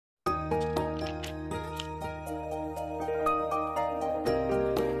Hey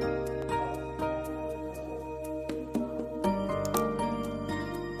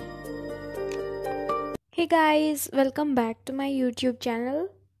guys, welcome back to my YouTube channel.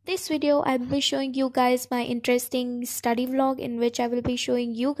 This video I will be showing you guys my interesting study vlog in which I will be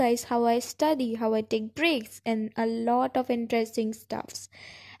showing you guys how I study, how I take breaks and a lot of interesting stuffs.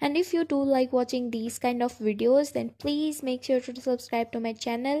 And if you do like watching these kind of videos, then please make sure to subscribe to my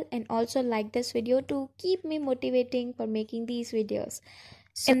channel and also like this video to keep me motivating for making these videos.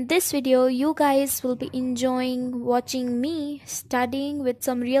 So in this video, you guys will be enjoying watching me studying with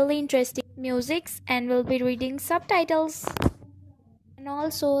some really interesting musics and will be reading subtitles. And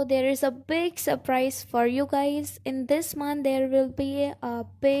also there is a big surprise for you guys. In this month there will be a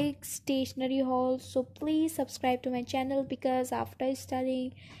big stationery haul, so please subscribe to my channel because after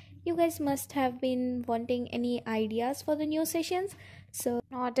studying you guys must have been wanting any ideas for the new sessions. So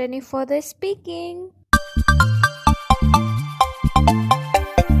not any further speaking.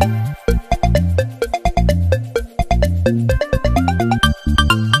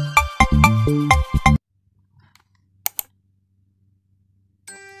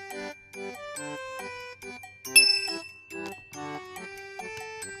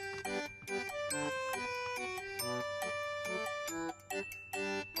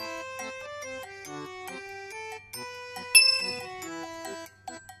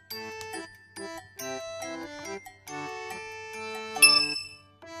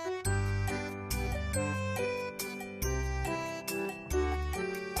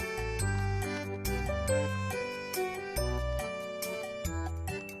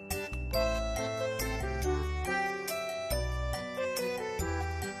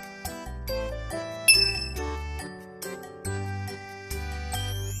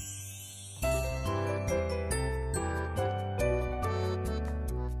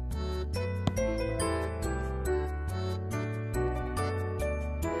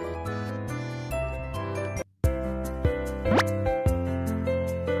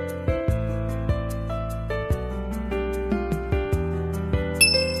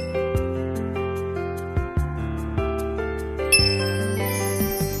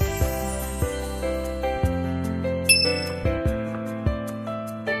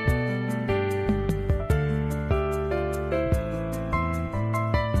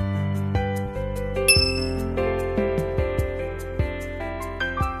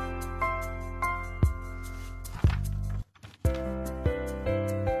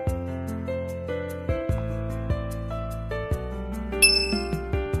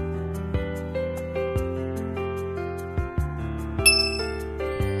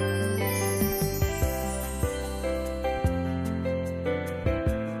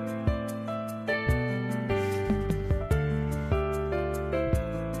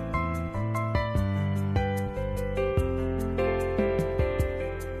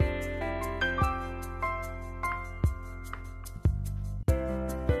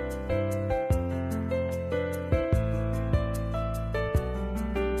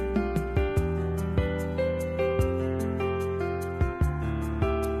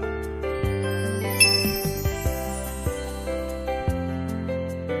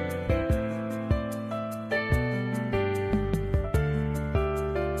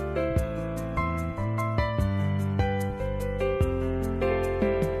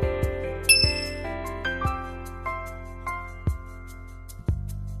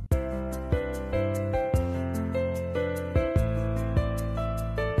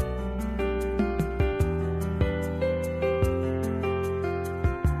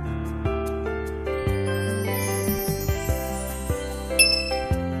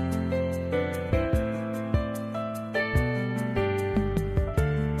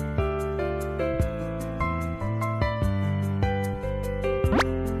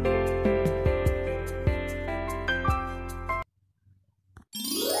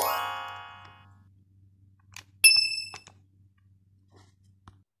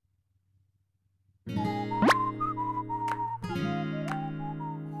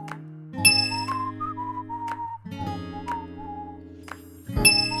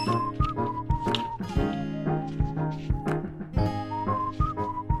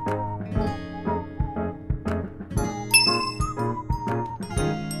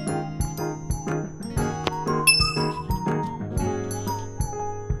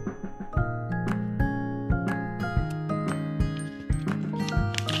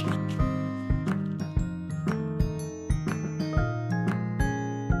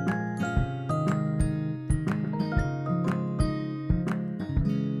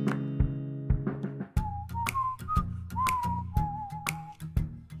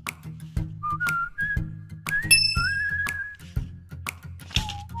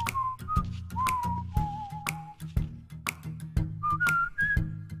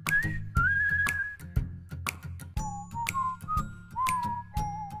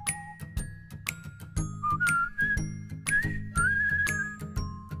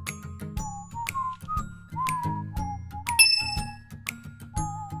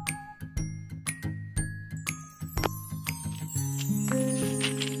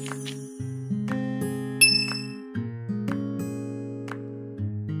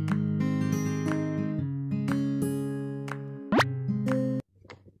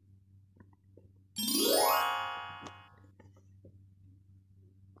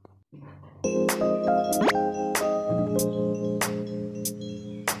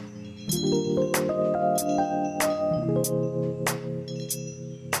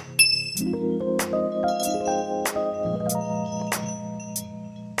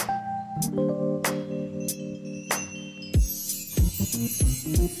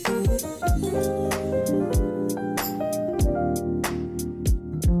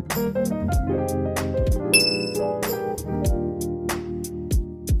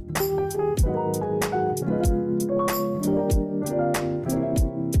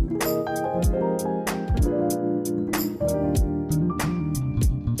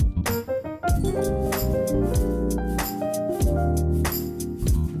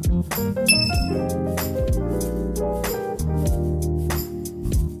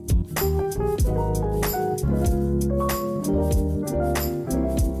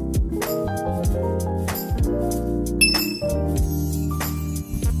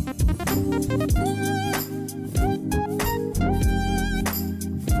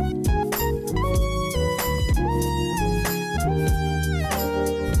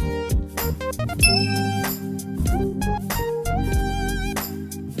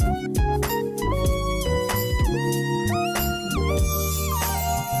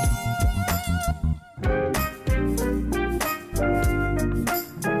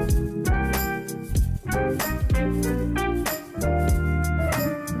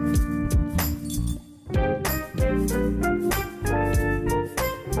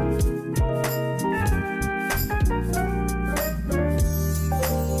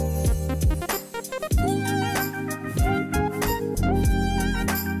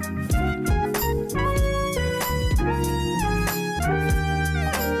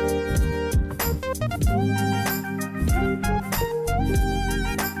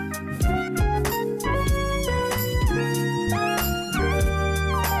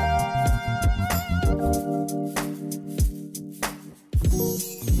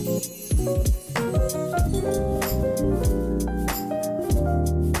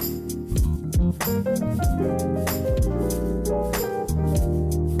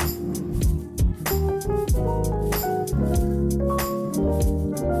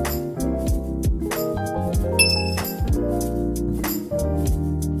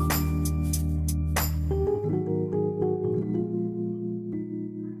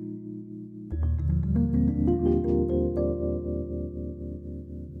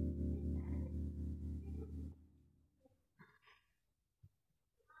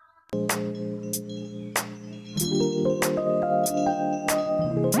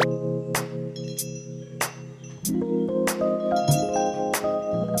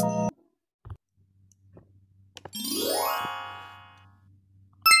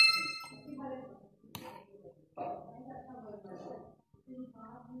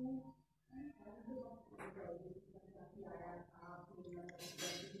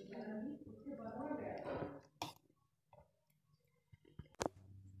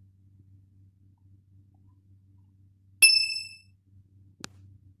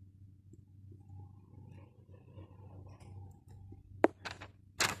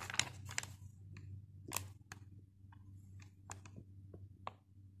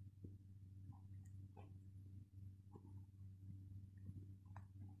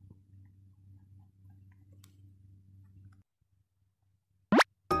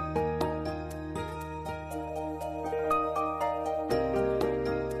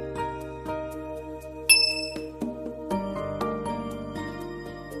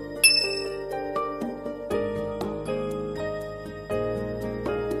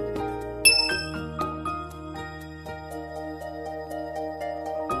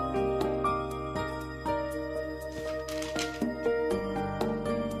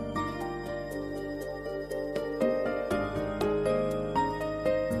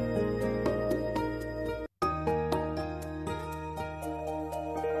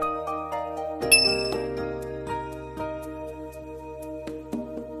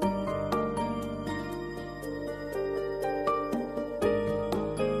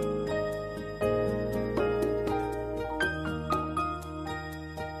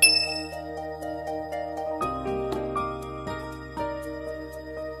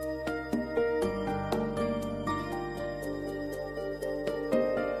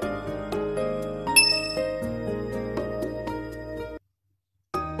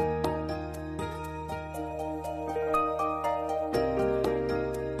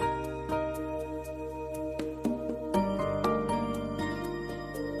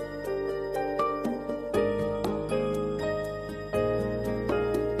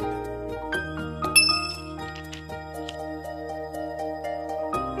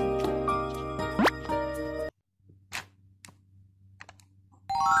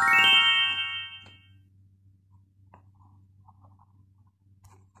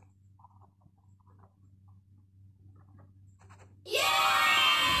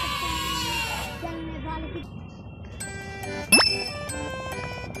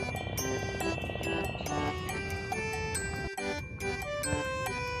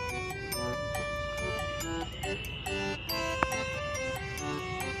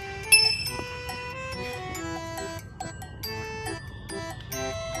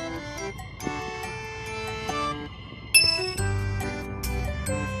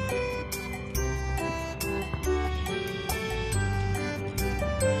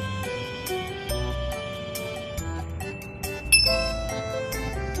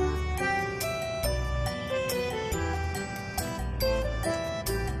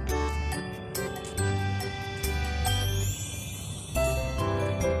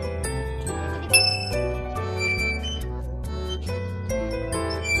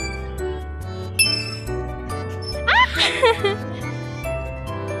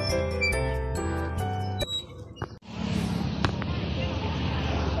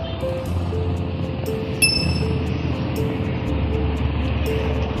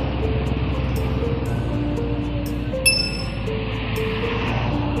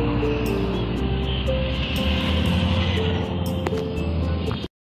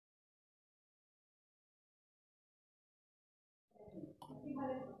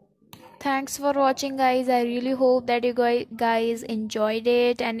 Thanks for watching, guys. I really hope that you guys enjoyed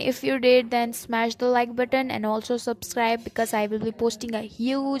it, and if you did, then smash the like button and also subscribe, because I will be posting a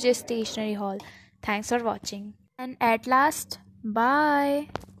huge stationery haul. Thanks for watching, and at last, bye.